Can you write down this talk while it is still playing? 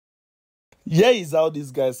Here is how this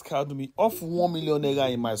guy scammed me off 1 million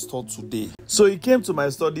naira in my store today. So he came to my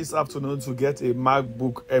store this afternoon to get a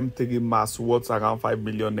MacBook M3 Max worth around 5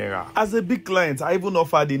 million naira. As a big client, I even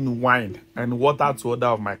offered in wine and water to other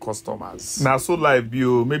of my customers. Now so like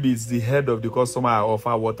you, maybe it's the head of the customer I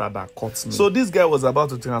offer water that cuts me. So this guy was about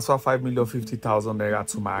to transfer 5,050,000 naira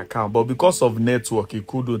to my account, but because of network, he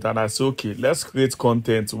couldn't, and I said, okay, let's create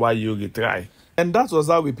content while you retry. And that was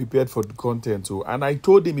how we prepared for the content too. And I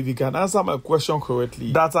told him if he can answer my question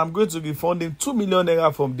correctly, that I'm going to refund him 2 million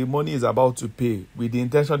naira from the money he's about to pay, with the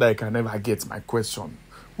intention that I can never get my question.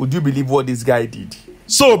 Would you believe what this guy did?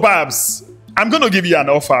 So Babs, I'm going to give you an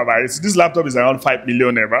offer, right? This laptop is around 5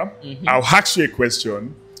 million naira. I'll ask you a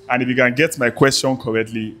question, and if you can get my question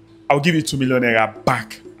correctly, I'll give you 2 million naira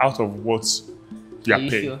back out of what you are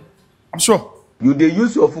paying. Sure? I'm sure. You they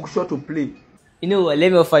use your function to play. You know what?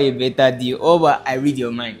 Let me offer you a better deal. How about I read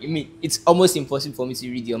your mind? I mean, it's almost impossible for me to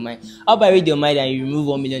read your mind. How about I read your mind and you remove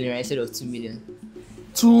 1 million naira instead of 2 million?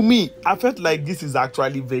 To me, I felt like this is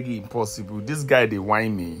actually very impossible. This guy, they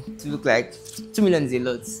whine me. To look like 2 million is a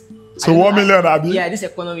lot. So 1 million, Abi? Yeah, this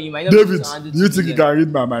economy, you might not David, be able to handle do you think you can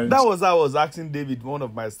read my mind? That was how I was asking David, one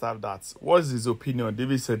of my staff, that what's his opinion.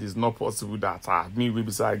 David said it's not possible that me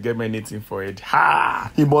will I get me anything for it.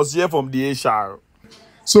 Ha! He must hear from the HR.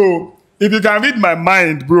 So if you can read my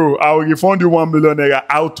mind, bro, I will refund you 1 million naira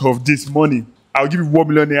out of this money. I'll give you 1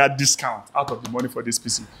 million naira discount out of the money for this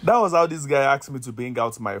PC. That was how this guy asked me to bring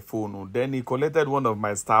out my phone. Then he collected one of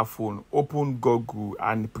my staff phone, opened Google,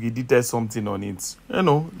 and predicted something on it. You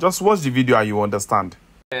know, just watch the video and you understand.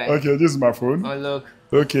 Right. Okay, this is my phone. Unlock.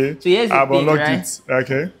 Okay. So here's the I've thing, unlocked right? it.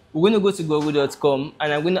 Okay. We're going to go to google.com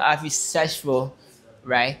and I'm going to have you search for,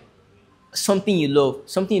 right, something you love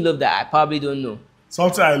that I probably don't know.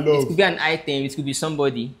 Something I love. It could be an item, it could be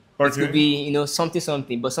somebody. Okay. It could be, you know,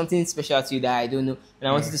 something, but something special to you that I don't know. And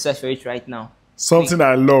I want you to search for it right now. Something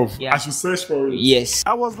I love. Yeah. I should search for it. Yes.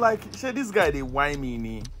 I was like, shit, this guy, they whine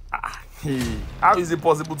me. How is it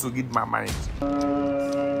possible to read my mind?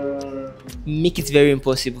 Make it very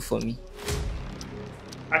impossible for me.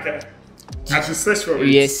 Okay. I should search for it.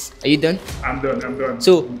 Yes. Are you done? I'm done.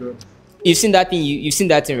 So, I'm done. You've seen that thing, you've seen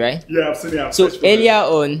that thing, right? Yeah, I've seen it. So earlier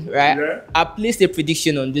on, right, yeah, I placed a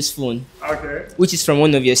prediction on this phone. Okay. Which is from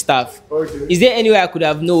one of your staff. Okay. Is there any way I could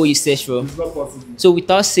have known what you searched for? It's not possible. So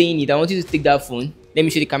without saying it, I want you to take that phone. Let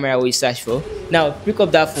me show the camera what you searched for. Now, pick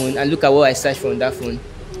up that phone and look at what I searched for on that phone.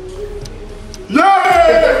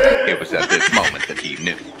 Yeah! It was at this moment that he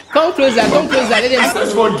knew. Come closer, let them see.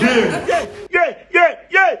 Search for game. Yeah.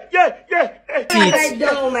 I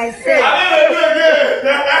don't myself.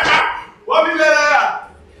 What is that?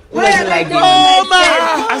 Oh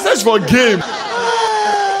man! I searched for game.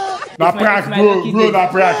 Na prank, bro. Na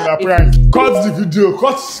prank. Cut the video.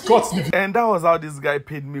 Cut the video. And that was how this guy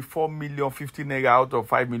paid me 4,050,000 naira out of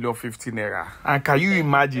 5,050,000 naira. And can you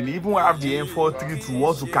imagine? Even have the M4 to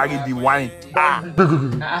want to carry the wine.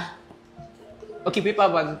 Okay, paper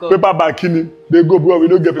bag. Go. Paper bag, Kini. They go, bro. We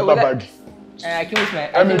don't get paper bag. I came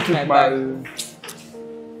with my bag.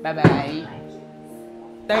 Bye bye.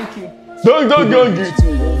 Thank you. Don't give it to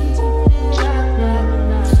me.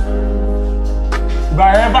 If I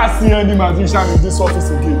ever see any magician in this office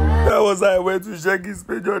again. That was how I went to check his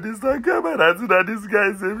page on Instagram and I see that this guy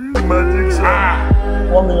is a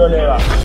magician. 1 million naira.